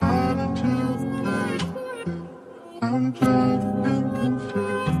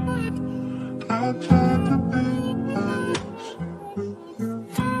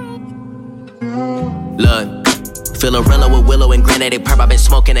with Willow and Granite perp. I been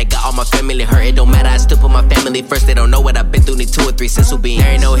smoking and got all my family hurt. It don't matter, I still put my family first. They don't know what I've been through, need 2 or 3 sensu beans.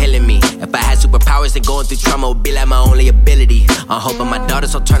 There ain't no healing me. If I had superpowers, then going through trauma would be like my only ability. I'm hoping my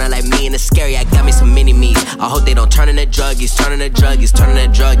daughters don't turn out like me, and it's scary, I got me some mini-me's. I hope they don't turn into druggies, turn into druggies, turn into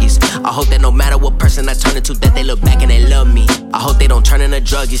druggies. I hope that no matter what person I turn into, that they look back and they love me. I hope they don't turn into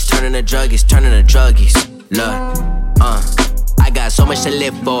druggies, turn into druggies, turn into druggies. Look, I got so much to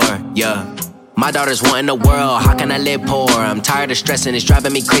live for, yeah. My daughters wanting the world, how can I live poor? I'm tired of stressing, it's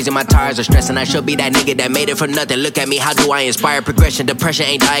driving me crazy, my tires are stressing. I should be that nigga that made it for nothing. Look at me, how do I inspire progression? Depression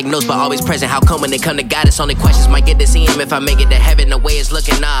ain't diagnosed but always present. How come when they come to God, it's only questions? Might get to see him if I make it to heaven. The way it's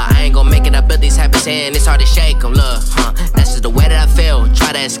looking, nah, I ain't gon' make it. I built these habits and it's hard to shake them, look, that's just the way that I feel.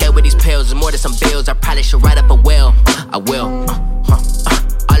 Try to escape with these pills, it's more than some bills. I probably should write up a will, I will,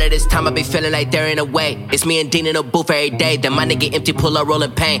 All of this time I be feeling like there ain't a way. It's me and Dean in a booth every day. Then my nigga empty, pull up,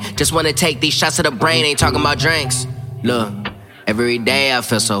 rolling pain. Just wanna take these shots to the brain, ain't talking about drinks. Look, every day I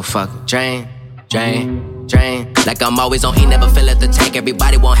feel so fucking drained. Like I'm always on E, never fill up the tank.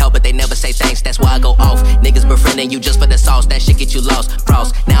 Everybody want help, but they never say thanks. That's why I go off. Niggas befriending you just for the sauce. That shit get you lost.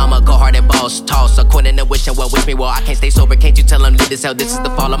 Frost. Now I'ma go hard and boss. Toss. According to wishing well, wish me well. I can't stay sober. Can't you tell them lit as hell? This is the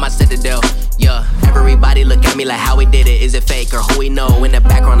fall of my Citadel. Yeah. Everybody look at me like how we did it. Is it fake or who we know? In the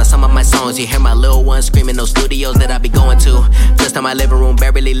background of some of my songs, you hear my little ones screaming. Those studios that I be going to. Just in my living room,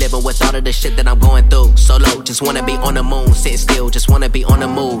 barely living with all of the shit that I'm going through. Solo, just wanna be on the moon, sitting still, just wanna be on the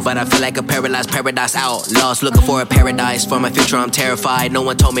move. But I feel like a paralyzed paradise out. Lost, looking for a paradise. For my future, I'm terrified. No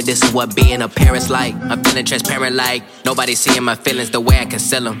one told me this is what being a parent's like. I'm feeling transparent like nobody seeing my feelings the way I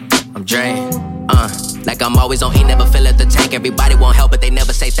conceal them. I'm drained. Like I'm always on E, never fill up the tank. Everybody want help, but they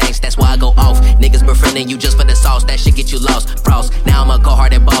never say thanks. That's why I go off. Niggas befriending you just for the sauce. That shit get you lost. Frost. Now I'ma go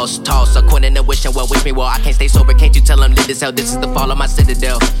hard and boss. Toss. According to wishing well, wish me well. I can't stay sober. Can't you tell them lit as hell? This is the fall of my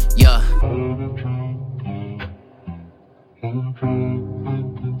Citadel. Yeah.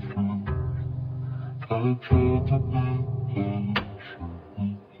 Thank you.